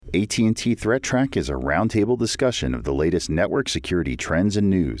AT&T Threat Track is a roundtable discussion of the latest network security trends and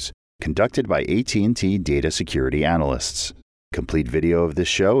news, conducted by AT&T data security analysts. Complete video of this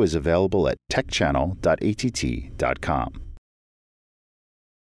show is available at techchannel.att.com.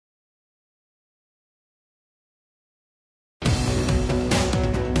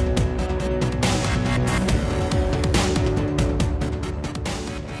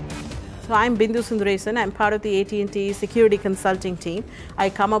 So I'm Bindu Sundaresan. I'm part of the AT&T security consulting team. I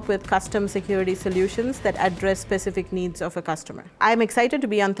come up with custom security solutions that address specific needs of a customer. I'm excited to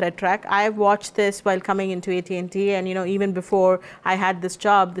be on Threat Track. I've watched this while coming into AT&T, and even before I had this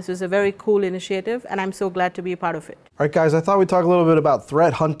job, this was a very cool initiative, and I'm so glad to be a part of it. All right, guys, I thought we'd talk a little bit about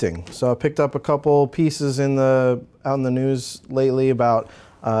threat hunting. So I picked up a couple pieces out in the news lately about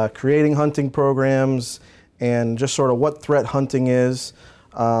creating hunting programs and just sort of what threat hunting is.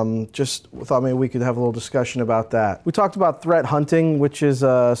 Just thought maybe we could have a little discussion about that. We talked about threat hunting, which is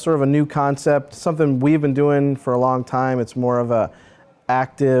sort of a new concept, something we've been doing for a long time. It's more of a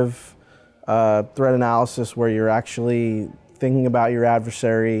active threat analysis where you're actually thinking about your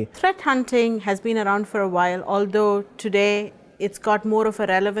adversary. Threat hunting has been around for a while, although today it's got more of a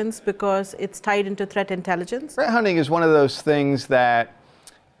relevance because it's tied into threat intelligence. Threat hunting is one of those things that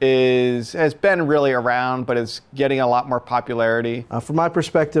has been really around, but it's getting a lot more popularity. From my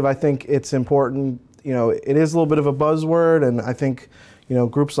perspective, I think it's important. It is a little bit of a buzzword, and I think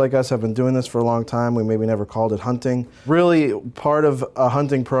groups like us have been doing this for a long time. We maybe never called it hunting. Really, part of a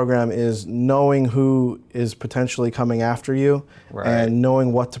hunting program is knowing who is potentially coming after you, right, and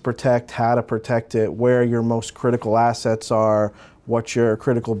knowing what to protect, how to protect it, where your most critical assets are, what your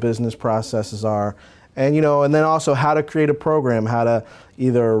critical business processes are. And and then also how to create a program, how to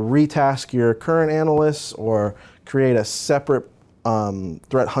either retask your current analysts or create a separate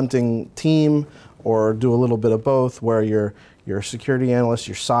threat hunting team, or do a little bit of both, where your security analysts,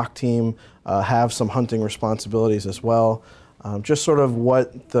 your SOC team have some hunting responsibilities as well. Just sort of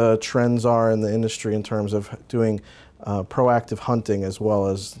what the trends are in the industry in terms of doing proactive hunting as well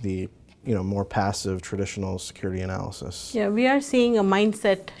as the more passive traditional security analysis. Yeah, we are seeing a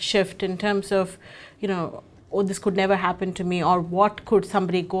mindset shift in terms of, oh, this could never happen to me, or what could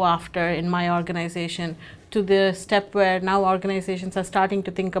somebody go after in my organization, to the step where now organizations are starting to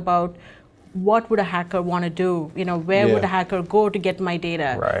think about what would a hacker want to do? Where would a hacker go to get my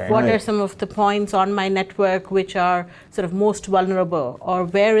data? Right. What are some of the points on my network which are sort of most vulnerable? Or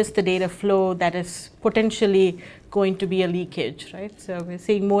where is the data flow that is potentially going to be a leakage, right? So we're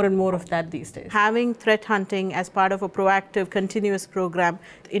seeing more and more of that these days. Having threat hunting as part of a proactive, continuous program,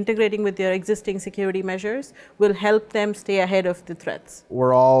 integrating with your existing security measures, will help them stay ahead of the threats.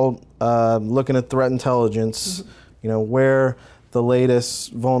 We're all looking at threat intelligence, where the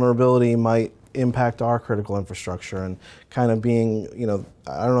latest vulnerability might impact our critical infrastructure, and kind of being,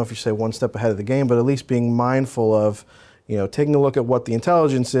 I don't know if you say one step ahead of the game, but at least being mindful of, taking a look at what the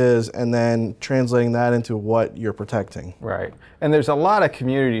intelligence is and then translating that into what you're protecting. Right. And there's a lot of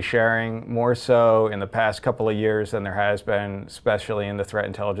community sharing, more so in the past couple of years than there has been, especially in the threat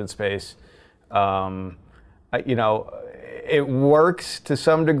intelligence space. It works to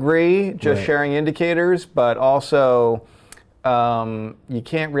some degree, just right, sharing indicators, but also you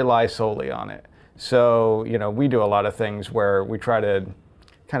can't rely solely on it. So, we do a lot of things where we try to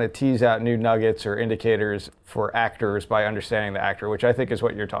kind of tease out new nuggets or indicators for actors by understanding the actor, which I think is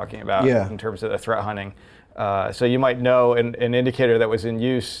what you're talking about in terms of the threat hunting. So you might know an indicator that was in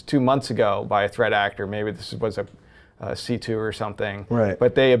use 2 months ago by a threat actor. Maybe this was a C2 or something, right,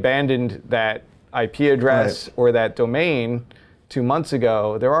 but they abandoned that IP address right, or that domain 2 months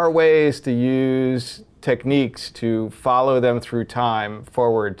ago. There are ways to use techniques to follow them through time,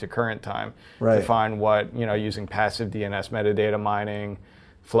 forward to current time, right, to find what, using passive DNS metadata mining,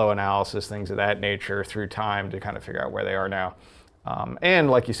 flow analysis, things of that nature through time to kind of figure out where they are now. And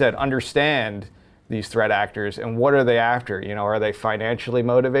like you said, understand these threat actors and what are they after? Are they financially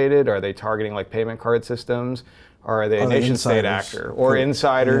motivated? Are they targeting like payment card systems? Or are they a nation state actor? Or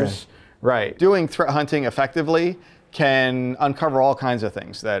insiders? Yeah. Right. Doing threat hunting effectively can uncover all kinds of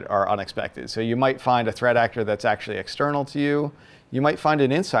things that are unexpected. So you might find a threat actor that's actually external to you. You might find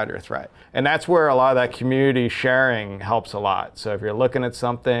an insider threat. And that's where a lot of that community sharing helps a lot. So if you're looking at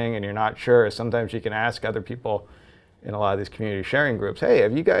something and you're not sure, sometimes you can ask other people in a lot of these community sharing groups, hey,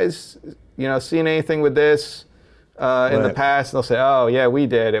 have you guys seen anything with this in the past? And they'll say, oh, yeah, we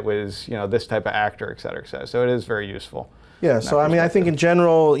did. It was this type of actor, et cetera, et cetera. So it is very useful. Yeah, so I think in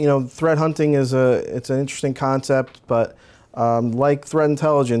general, threat hunting is it's an interesting concept, but like threat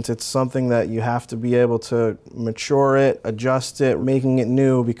intelligence, it's something that you have to be able to mature it, adjust it, making it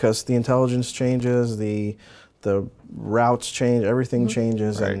new, because the intelligence changes, the routes change, everything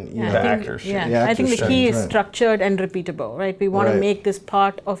changes, Right. and you Yeah, know, I think, actors yeah, change. I think the Actors key change, is right. structured and repeatable, right? We want to Right. make this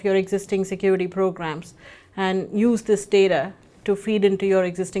part of your existing security programs and use this data to feed into your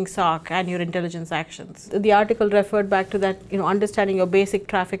existing SOC and your intelligence actions. The article referred back to that, understanding your basic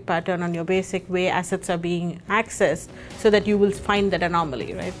traffic pattern and your basic way assets are being accessed so that you will find that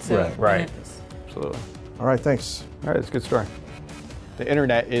anomaly, right? So, Right. Absolutely. All right, thanks. All right, that's a good story. The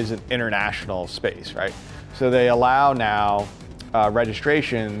internet is an international space, right? So they allow now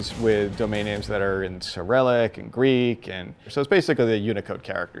registrations with domain names that are in Cyrillic and Greek, and so it's basically the Unicode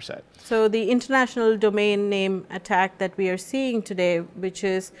character set. So the international domain name attack that we are seeing today, which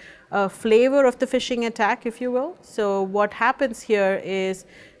is a flavor of the phishing attack, if you will. So what happens here is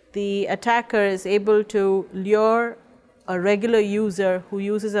the attacker is able to lure a regular user who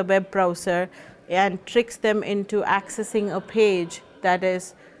uses a web browser and tricks them into accessing a page that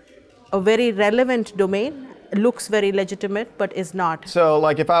is a very relevant domain, looks very legitimate, but is not. So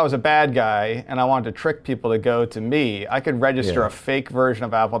like if I was a bad guy and I wanted to trick people to go to me, I could register a fake version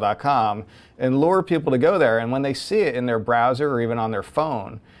of apple.com and lure people to go there. And when they see it in their browser or even on their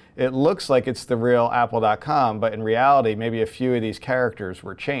phone, it looks like it's the real apple.com, but in reality, maybe a few of these characters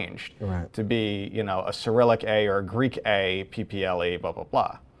were changed to be, a Cyrillic A or a Greek A, PPLE, blah, blah,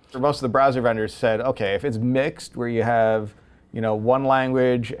 blah. Most of the browser vendors said, okay, if it's mixed where you have one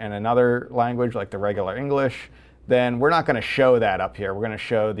language and another language like the regular English, then we're not going to show that up here. We're going to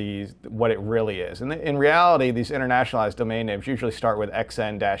show what it really is. And in reality, these internationalized domain names usually start with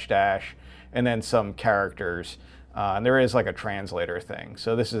XN -- and then some characters. And there is like a translator thing.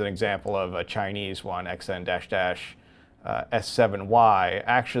 So this is an example of a Chinese one, XN -- S7Y,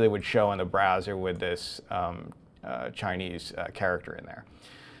 actually would show in the browser with this Chinese character in there.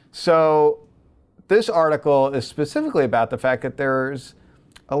 So this article is specifically about the fact that there's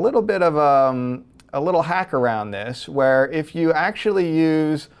a little bit of a little hack around this, where if you actually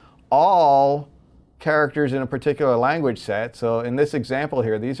use all characters in a particular language set, so in this example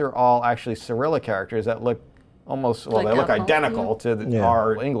here, these are all actually Cyrillic characters that look almost, well, they look identical to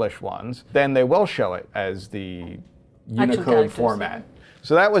our English ones, then they will show it as the Unicode format.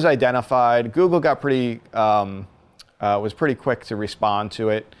 So that was identified. Google got was pretty quick to respond to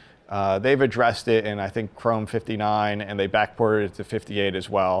it. They've addressed it in, I think, Chrome 59, and they backported it to 58 as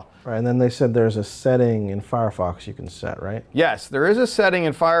well. Right, and then they said there's a setting in Firefox you can set, right? Yes, there is a setting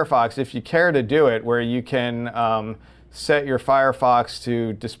in Firefox, if you care to do it, where you can set your Firefox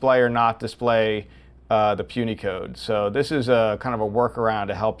to display or not display the Punycode. So this is a kind of a workaround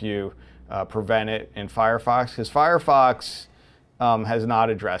to help you prevent it in Firefox, because Firefox has not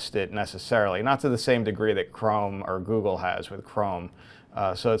addressed it necessarily, not to the same degree that Chrome or Google has with Chrome.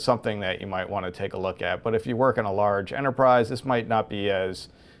 So it's something that you might want to take a look at. But if you work in a large enterprise, this might not be as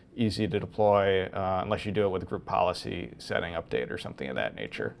easy to deploy unless you do it with a group policy setting update or something of that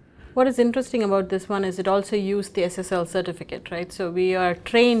nature. What is interesting about this one is it also used the SSL certificate, right? So we are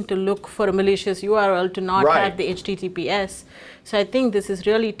trained to look for a malicious URL to not have the HTTPS. So I think this is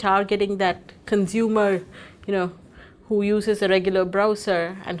really targeting that consumer, who uses a regular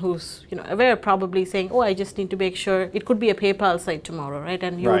browser and who's aware, probably saying, oh, I just need to make sure it could be a PayPal site tomorrow, right?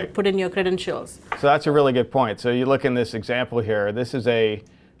 And you would put in your credentials. So that's a really good point. So you look in this example here. This is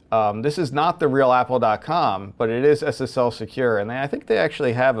this is not the real apple.com, but it is SSL secure, and I think they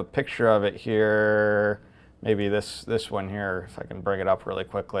actually have a picture of it here. Maybe this one here, if I can bring it up really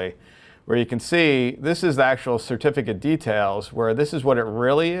quickly, where you can see this is the actual certificate details, where this is what it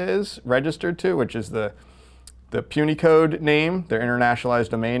really is registered to, which is the Punycode name, their internationalized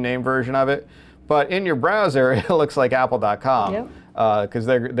domain name version of it. But in your browser, it looks like apple.com because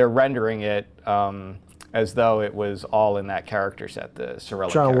they're rendering it as though it was all in that character set, the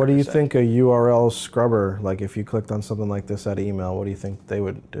Cyrillic John, what do you set. think a URL scrubber, like if you clicked on something like this at email, what do you think they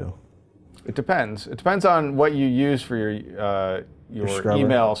would do? It depends. It depends on what you use for your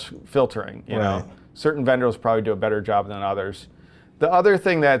email filtering. You know, certain vendors probably do a better job than others. The other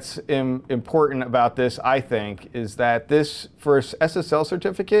thing that's important about this, I think, is that this, for SSL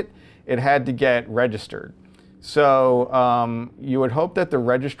certificate, it had to get registered. So you would hope that the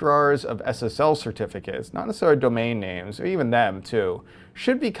registrars of SSL certificates, not necessarily domain names, or even them too,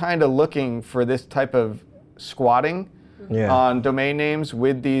 should be kind of looking for this type of squatting on domain names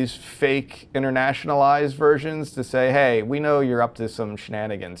with these fake internationalized versions to say, hey, we know you're up to some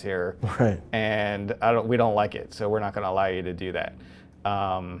shenanigans here, and we don't like it, so we're not going to allow you to do that.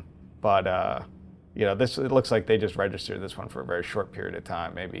 You know, it looks like they just registered this one for a very short period of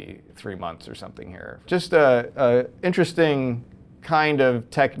time, maybe 3 months or something here. Just a interesting kind of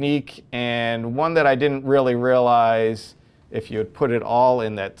technique, and one that I didn't really realize if you would put it all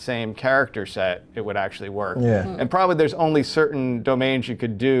in that same character set, it would actually work. Yeah. And probably there's only certain domains you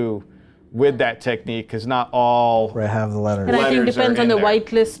could do with that technique, because not all Right, have the letters. And I think letters depends are on in the there.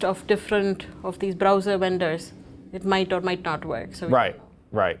 whitelist of different of these browser vendors. It might or might not work. So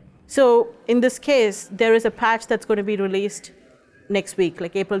Right. So in this case, there is a patch that's going to be released next week,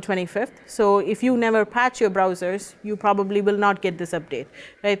 like April 25th. So if you never patch your browsers, you probably will not get this update,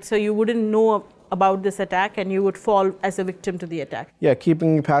 right? So you wouldn't know about this attack, and you would fall as a victim to the attack. Yeah,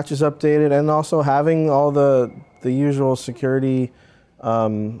 keeping your patches updated, and also having all the usual security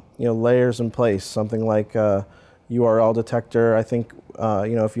layers in place. Something like URL detector. I think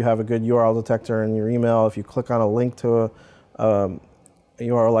if you have a good URL detector in your email, if you click on a link to a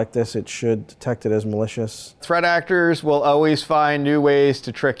URL like this, it should detect it as malicious. Threat actors will always find new ways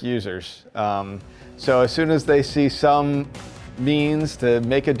to trick users. So as soon as they see some means to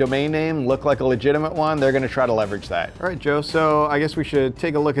make a domain name look like a legitimate one, they're going to try to leverage that. All right, Joe, so I guess we should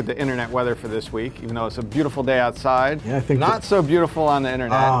take a look at the internet weather for this week, even though it's a beautiful day outside. Yeah, I think not so beautiful on the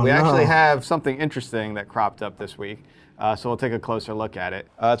internet. We no. actually have something interesting that cropped up this week. So we'll take a closer look at it.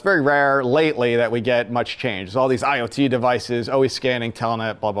 It's very rare lately that we get much change. There's all these IoT devices, always scanning,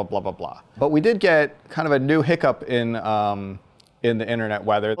 telnet, blah, blah, blah, blah, blah. But we did get kind of a new hiccup in the internet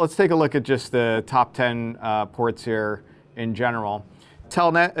weather. Let's take a look at just the top 10 ports here in general.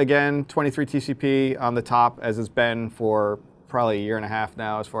 Telnet, again, 23 TCP on the top, as it's been for probably a year and a half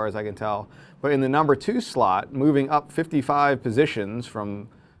now, as far as I can tell. But in the number 2 slot, moving up 55 positions from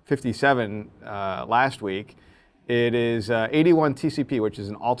 57 last week, it is 81 TCP, which is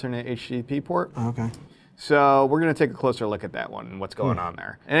an alternate HTTP port. Okay. So we're going to take a closer look at that one and what's going on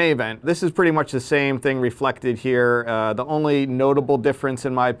there. In any event, this is pretty much the same thing reflected here. The only notable difference,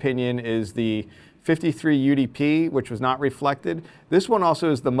 in my opinion, is the 53 UDP, which was not reflected. This one also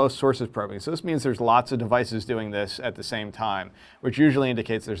is the most sources probing. So this means there's lots of devices doing this at the same time, which usually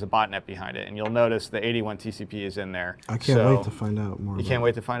indicates there's a botnet behind it. And you'll notice the 81 TCP is in there. I can't wait to find out more. You can't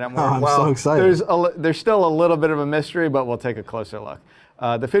wait to find out more? Oh, I'm so excited. There's still a little bit of a mystery, but we'll take a closer look.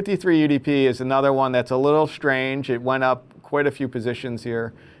 The 53 UDP is another one that's a little strange. It went up quite a few positions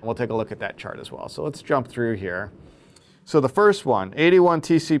here. We'll take a look at that chart as well. So let's jump through here. So the first one, 81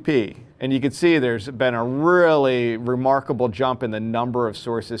 TCP. And you can see there's been a really remarkable jump in the number of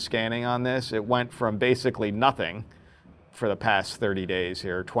sources scanning on this. It went from basically nothing for the past 30 days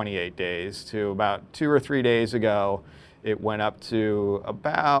here, 28 days, to about 2 or 3 days ago, it went up to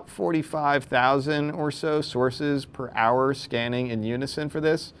about 45,000 or so sources per hour scanning in unison for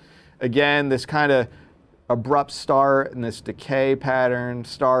this. Again, this kind of abrupt start and this decay pattern,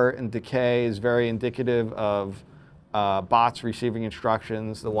 start and decay, is very indicative of bots receiving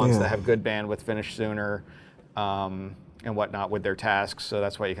instructions, the ones that have good bandwidth finish sooner and whatnot with their tasks. So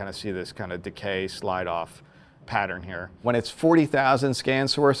that's why you kind of see this kind of decay slide off pattern here. When it's 40,000 scan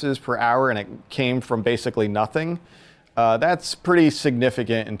sources per hour and it came from basically nothing, that's pretty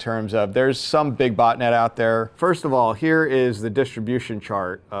significant in terms of there's some big botnet out there. First of all, here is the distribution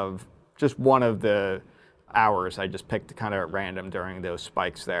chart of just one of the hours. I just picked kind of at random during those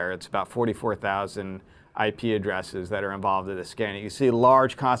spikes there. It's about 44,000 IP addresses that are involved in the scanning. You see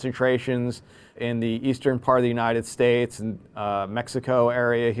large concentrations in the eastern part of the United States and Mexico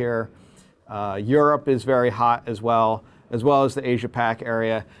area here. Europe is very hot as well as the Asia Pac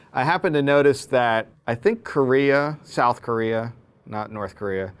area. I happen to notice that I think Korea, South Korea, not North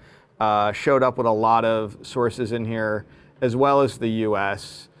Korea, showed up with a lot of sources in here, as well as the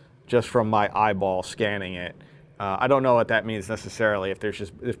US, just from my eyeball scanning it. I don't know what that means necessarily, if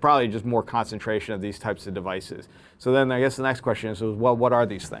there's probably just more concentration of these types of devices. So then I guess the next question is, well, what are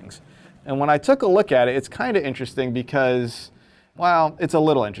these things? And when I took a look at it, it's kind of interesting because, well, it's a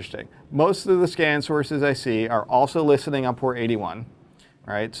little interesting. Most of the scan sources I see are also listening on port 81,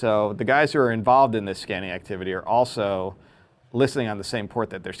 right? So the guys who are involved in this scanning activity are also listening on the same port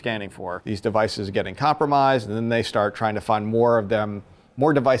that they're scanning for. These devices are getting compromised, and then they start trying to find more of them,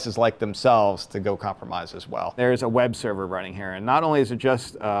 more devices like themselves to go compromise as well. There's a web server running here, and not only is it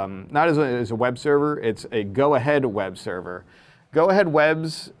just, not as a web server, it's a go-ahead web server. Go-ahead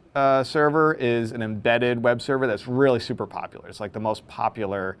web's server is an embedded web server that's really super popular. It's like the most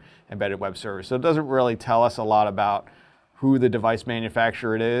popular embedded web server. So it doesn't really tell us a lot about who the device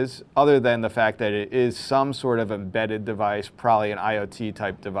manufacturer it is, other than the fact that it is some sort of embedded device, probably an IoT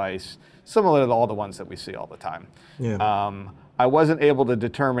type device, similar to all the ones that we see all the time. Yeah. I wasn't able to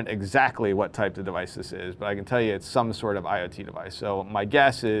determine exactly what type of device this is, but I can tell you it's some sort of IoT device. So my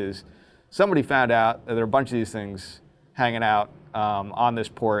guess is somebody found out that there are a bunch of these things hanging out on this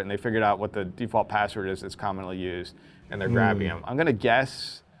port, and they figured out what the default password is that's commonly used, and they're grabbing them. I'm going to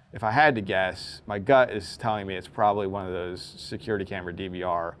guess if I had to guess, my gut is telling me it's probably one of those security camera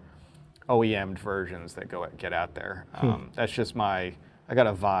DVR OEM'd versions that get out there. That's just I got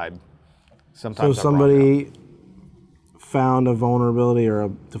a vibe. Sometimes so somebody found a vulnerability or a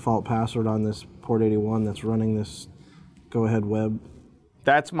default password on this port 81 that's running this go-ahead web.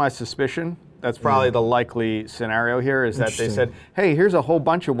 That's my suspicion. That's probably the likely scenario here, is that they said, hey, here's a whole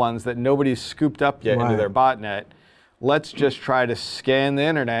bunch of ones that nobody's scooped up yet into their botnet. Let's just try to scan the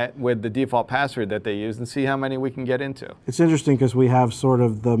internet with the default password that they use and see how many we can get into. It's interesting because we have sort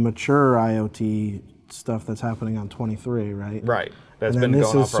of the mature IoT stuff that's happening on 23, right? Right. That's and then been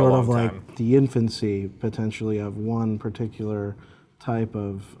this going on is for sort a of long like time. the infancy, potentially, of one particular type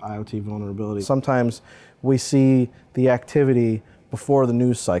of IoT vulnerability. Sometimes we see the activity before the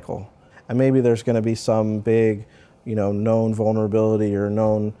news cycle, and maybe there's going to be some big, known vulnerability or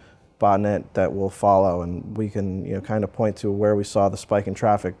known botnet that will follow, and we can, kind of point to where we saw the spike in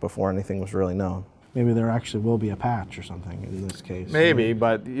traffic before anything was really known. Maybe there actually will be a patch or something in this case. Maybe,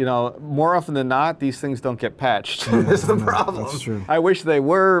 but more often than not, these things don't get patched. That's the problem. That's true. I wish they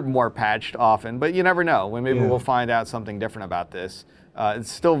were more patched often, but you never know. Maybe we'll find out something different about this.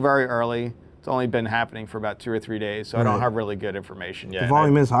 It's still very early. It's only been happening for about 2 or 3 days, so I don't have really good information yet. The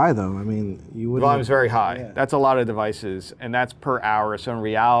volume is high, though. I mean, you would. The volume is very high. That's a lot of devices, and that's per hour. So in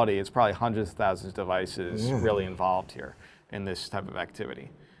reality, it's probably hundreds of thousands of devices really involved here in this type of activity.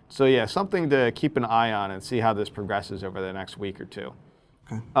 So yeah, something to keep an eye on and see how this progresses over the next week or two.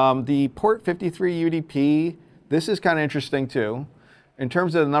 Okay. The port 53 UDP, this is kind of interesting too. In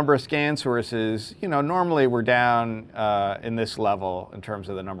terms of the number of scan sources, normally we're down in this level in terms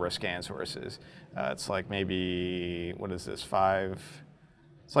of the number of scan sources. It's like maybe, what is this, 5?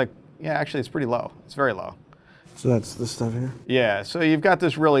 It's like, actually it's pretty low. It's very low. So that's this stuff here? Yeah, so you've got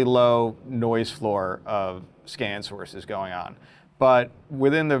this really low noise floor of scan sources going on. But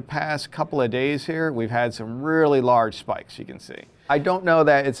within the past couple of days here, we've had some really large spikes, you can see. I don't know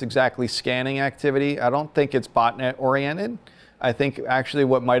that it's exactly scanning activity. I don't think it's botnet oriented. I think actually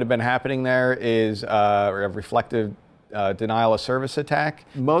what might have been happening there is a reflective denial of service attack.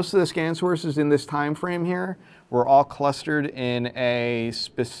 Most of the scan sources in this time frame here were all clustered in a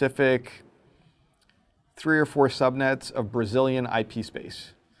specific 3 or 4 subnets of Brazilian IP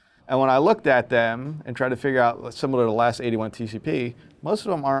space. And when I looked at them and tried to figure out, similar to the last 81 TCP, most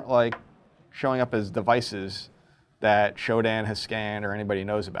of them aren't like showing up as devices that Shodan has scanned or anybody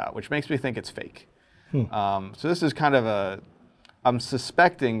knows about, which makes me think it's fake. So this is kind of I'm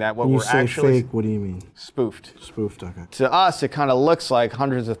suspecting that what When we're you say actually fake, what do you mean? Spoofed. Spoofed, okay. To us, it kind of looks like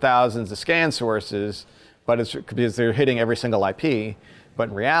hundreds of thousands of scan sources, but it's because they're hitting every single IP. But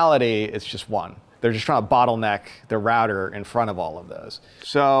in reality, it's just one. They're just trying to bottleneck the router in front of all of those.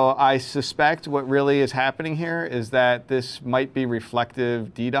 So I suspect what really is happening here is that this might be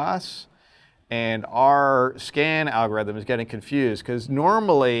reflective DDoS, and our scan algorithm is getting confused, because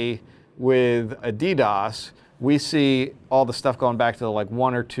normally with a DDoS, we see all the stuff going back to like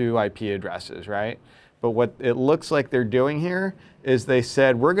 1 or 2 IP addresses, right? But what it looks like they're doing here is they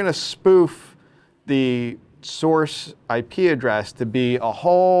said, we're going to spoof the source IP address to be a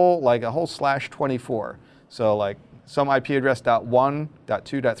whole /24. So like some IP address .1, .2,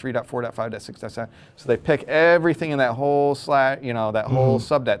 .3, .4, .5, .6, .7. So they pick everything in that whole whole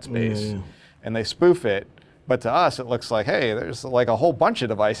subnet space, and they spoof it. But to us, it looks like, hey, there's like a whole bunch of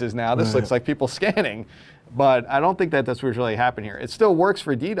devices now. This looks like people scanning. But I don't think that that's what's really happening here. It still works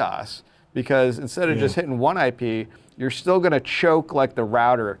for DDoS, because instead of just hitting one IP, you're still going to choke like the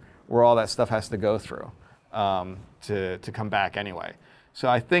router where all that stuff has to go through to come back anyway. So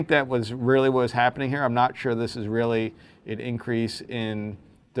I think that was really what was happening here. I'm not sure this is really an increase in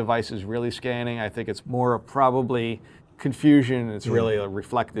devices really scanning. I think it's more of probably confusion. It's really a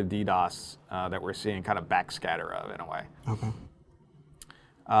reflective DDoS that we're seeing kind of backscatter of in a way. Okay.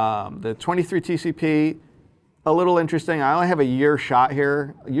 The 23 TCP, a little interesting. I only have a year shot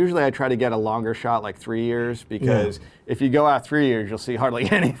here. Usually I try to get a longer shot, like 3 years, because if you go out 3 years, you'll see hardly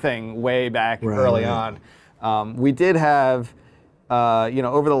anything way back early on. We did have,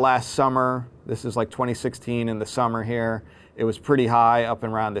 over the last summer, this is like 2016 in the summer here, it was pretty high, up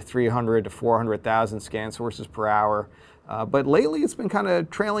and around the 300 to 400,000 scan sources per hour. But lately it's been kind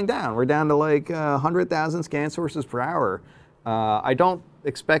of trailing down. We're down to like 100,000 scan sources per hour. I don't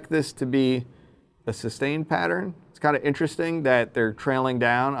expect this to be a sustained pattern. It's kind of interesting that they're trailing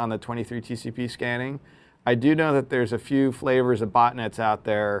down on the 23 TCP scanning. I do know that there's a few flavors of botnets out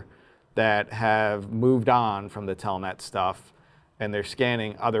there that have moved on from the Telnet stuff, and they're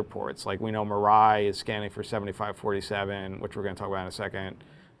scanning other ports. Like we know Mirai is scanning for 7547, which we're going to talk about in a second.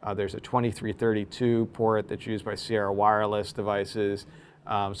 There's a 2332 port that's used by Sierra Wireless devices.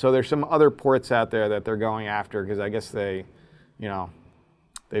 So there's some other ports out there that they're going after because I guess they've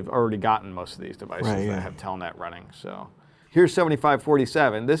already gotten most of these devices that have Telnet running. So here's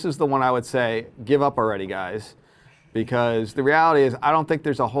 7547. This is the one I would say, give up already, guys, because the reality is I don't think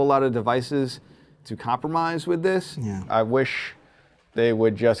there's a whole lot of devices to compromise with this. Yeah. I wish they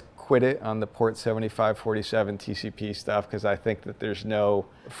would just quit it on the port 7547 TCP stuff because I think that there's no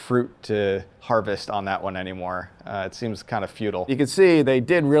fruit to harvest on that one anymore. It seems kind of futile. You can see they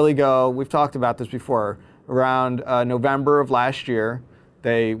did really go, we've talked about this before, around November of last year,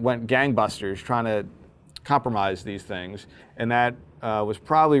 they went gangbusters trying to compromise these things, and that was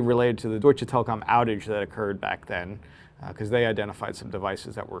probably related to the Deutsche Telekom outage that occurred back then because they identified some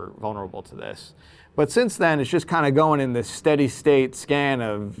devices that were vulnerable to this. But since then, it's just kind of going in this steady state scan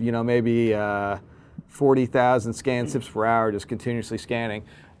of, maybe 40,000 scan SIPs per hour, just continuously scanning.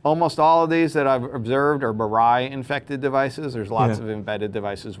 Almost all of these that I've observed are Mirai infected devices. There's lots of embedded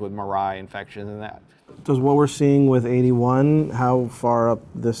devices with Mirai infection in that. Does what we're seeing with 81, how far up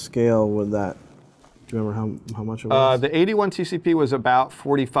this scale would that? Do you remember how much it was? The 81 TCP was about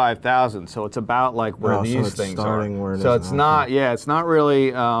 45,000, so it's about like where these things are. So it's not, it's not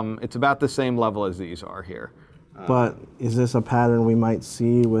really, it's about the same level as these are here. But is this a pattern we might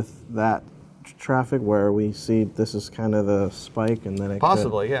see with that traffic where we see this is kind of the spike and then it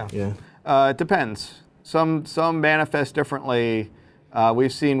possibly, could, it depends. Some manifest differently.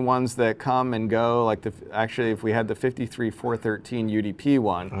 We've seen ones that come and go, like actually if we had the 53413 UDP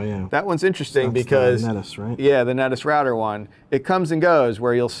one, that one's interesting because, the Netis, right? Yeah, the Netis router one, it comes and goes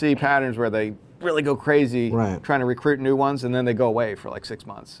where you'll see patterns where they really go crazy trying to recruit new ones and then they go away for like 6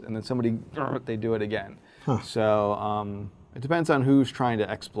 months and then they do it again. So it depends on who's trying to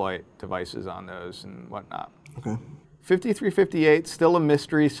exploit devices on those and whatnot. Okay. 5358, still a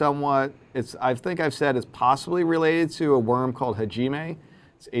mystery somewhat. I think I've said it's possibly related to a worm called Hajime.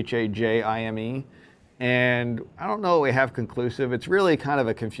 It's Hajime. And I don't know if we have conclusive. It's really kind of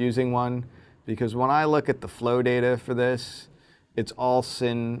a confusing one because when I look at the flow data for this, it's all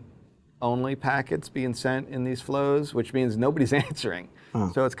SYN only packets being sent in these flows, which means nobody's answering.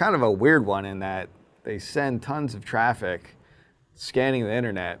 So it's kind of a weird one in that they send tons of traffic scanning the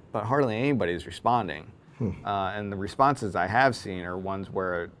internet, but hardly anybody's responding. And the responses I have seen are ones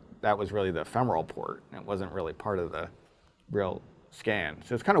where that was really the ephemeral port. And it wasn't really part of the real scan.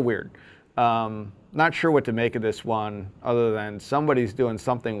 So it's kind of weird. Not sure what to make of this one other than somebody's doing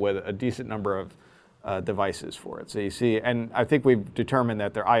something with a decent number of devices for it. So you see, and I think we've determined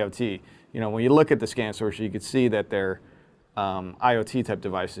that they're IoT. When you look at the scan source, you can see that they're IoT type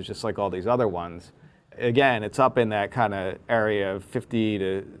devices, just like all these other ones. Again, it's up in that kind of area of 50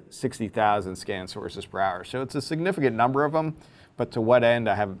 to 60,000 scan sources per hour. So it's a significant number of them, but to what end,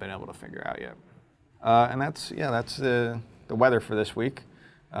 I haven't been able to figure out yet. And that's the weather for this week.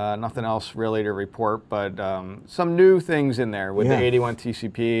 Nothing else really to report, but some new things in there with the 81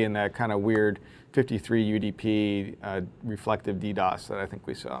 TCP and that kind of weird 53 UDP reflective DDoS that I think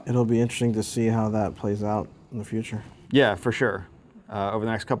we saw. It'll be interesting to see how that plays out in the future. Yeah, for sure. Over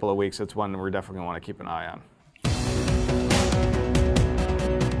the next couple of weeks, it's one that we're definitely going to want to keep an eye on.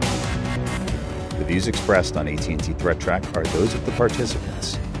 The views expressed on AT&T Threat Track are those of the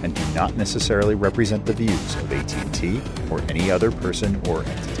participants and do not necessarily represent the views of AT&T or any other person or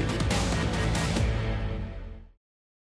entity.